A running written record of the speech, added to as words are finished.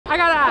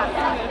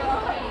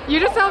You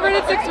just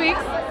celebrated 6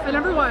 weeks, the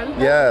 #1.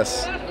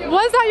 Yes.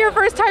 Was that your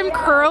first time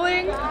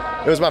curling?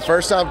 It was my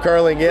first time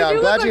curling. Yeah, I'm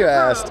glad you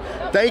asked.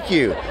 Thank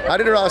you. I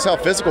didn't realize how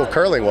physical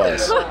curling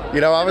was. You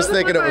know, I was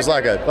thinking it was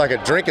like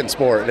a drinking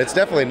sport, and it's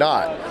definitely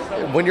not.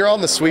 When you're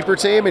on the sweeper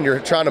team and you're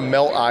trying to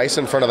melt ice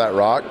in front of that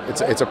rock,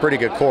 it's a pretty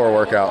good core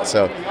workout.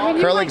 So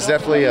curling's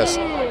definitely it's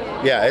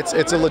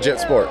a legit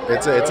sport.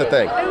 It's a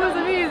thing. It was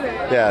amazing.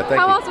 Yeah, thank you.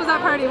 How else was that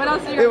party? What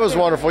else did you? It was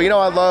wonderful. You know,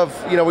 I love,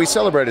 we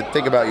celebrated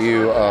Think About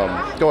You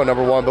going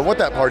 #1, but what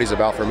that party's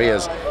about for me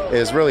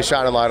is really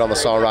shining light on the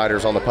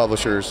songwriters, on the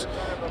publishers,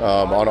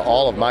 on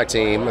all of my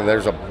team, and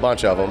there's a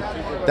bunch of them,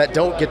 that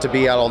don't get to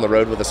be out on the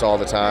road with us all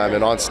the time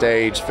and on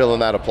stage feeling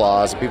that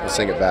applause and people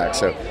sing it back.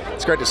 So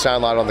it's great to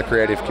shine light on the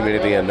creative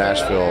community in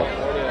Nashville.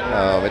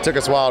 It took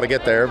us a while to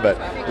get there, but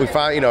we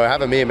find,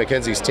 having me and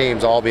Mackenzie's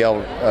teams all be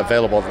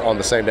available on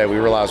the same day we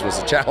realized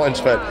was a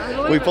challenge, but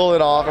we pulled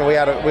it off and we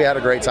had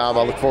a great time.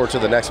 I look forward to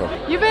the next one.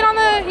 You've been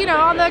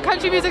on the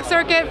country music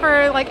circuit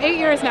for like 8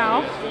 years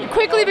now. You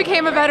quickly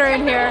became a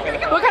veteran here.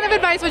 What kind of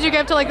advice would you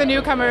give to like the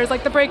newcomers,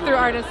 like the breakthrough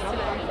artists today?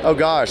 Oh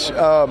gosh,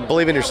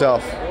 believe in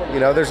yourself.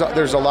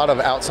 There's a lot of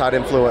outside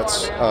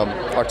influence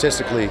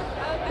artistically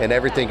in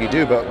everything you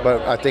do,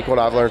 but I think what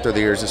I've learned through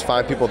the years is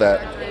find people that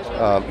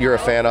you're a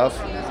fan of.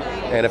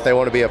 And if they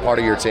want to be a part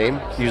of your team,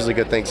 usually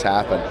good things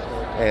happen.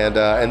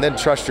 And then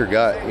trust your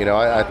gut.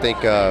 I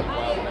think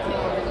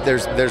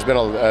there's been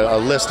a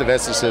list of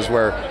instances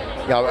where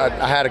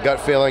I had a gut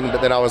feeling,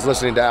 but then I was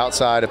listening to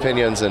outside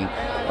opinions, and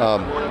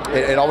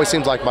it always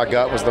seems like my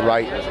gut was the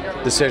right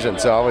decision.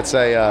 So I would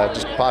say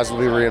just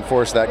positively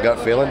reinforce that gut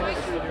feeling.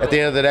 At the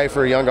end of the day,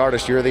 for a young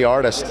artist, you're the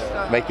artist.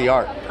 Make the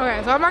art. Okay,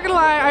 so I'm not gonna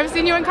lie, I've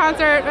seen you in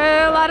concert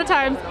a lot of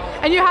times,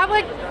 and you have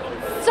like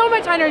so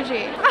much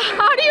energy.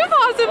 How do you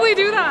possibly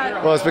do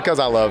that? Well, it's because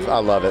I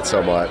love it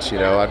so much.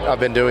 I've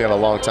been doing it a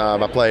long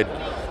time. I played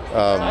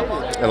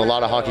in a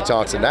lot of honky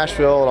tonks in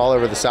Nashville and all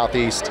over the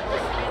Southeast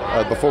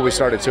before we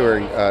started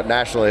touring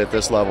nationally at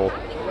this level,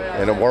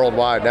 and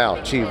worldwide now.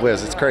 Gee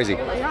whiz, it's crazy.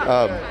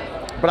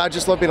 But I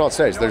just love being on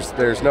stage.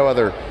 There's no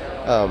other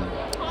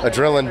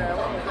adrenaline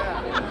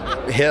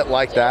hit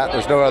like that.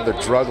 There's no other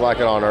drug like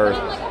it on earth.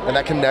 And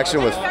that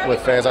connection with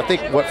fans, I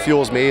think what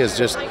fuels me is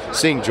just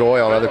seeing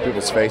joy on other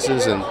people's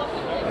faces, and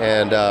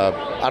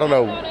I don't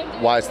know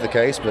why it's the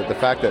case, but the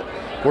fact that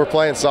we're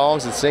playing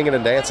songs and singing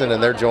and dancing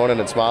and they're joining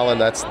and smiling,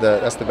 that's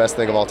the best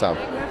thing of all time.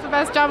 That's the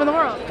best job in the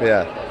world.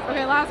 Yeah.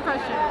 Okay, last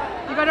question.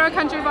 You go to a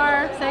country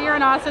bar, say you're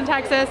in Austin,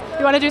 Texas,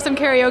 you want to do some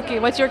karaoke.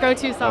 What's your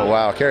go-to song? Oh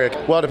wow,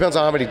 karaoke. Well, it depends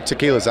on how many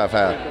tequilas I've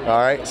had. All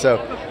right, so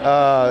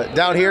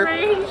down here,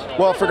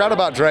 well, Forgot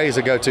About Dre is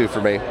a go-to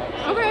for me.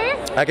 Okay.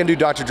 I can do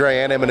Dr. Dre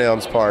and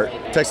Eminem's part.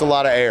 It takes a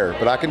lot of air,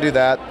 but I can do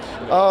that.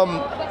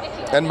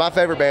 And my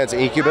favorite band's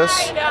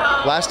Incubus.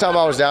 Last time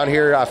I was down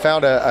here, I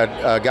found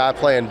a guy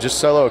playing just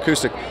solo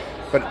acoustic.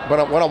 But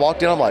when I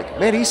walked in, I'm like,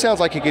 man, he sounds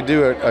like he could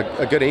do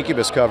a good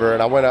Incubus cover.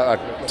 And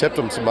I tipped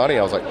him some money.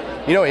 I was like,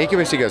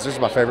 Incubus? He goes, this is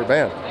my favorite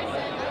band.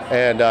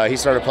 And he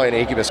started playing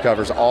Incubus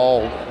covers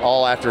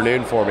all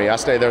afternoon for me. I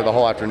stayed there the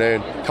whole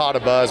afternoon, caught a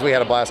buzz, we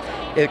had a blast.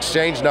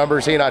 Exchanged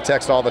numbers, he and I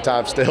text all the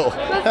time still.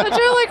 That's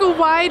such a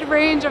wide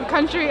range of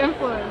country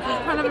influence.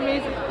 It's kind of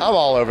amazing. I'm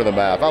all over the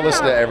map. I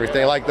listen to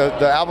everything. Like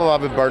the album I've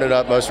been burning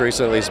up most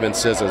recently has been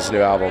SZA's new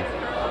album.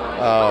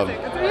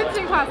 It's an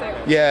instant classic.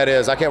 Yeah, it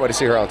is. I can't wait to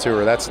see her on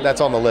tour.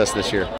 That's on the list this year.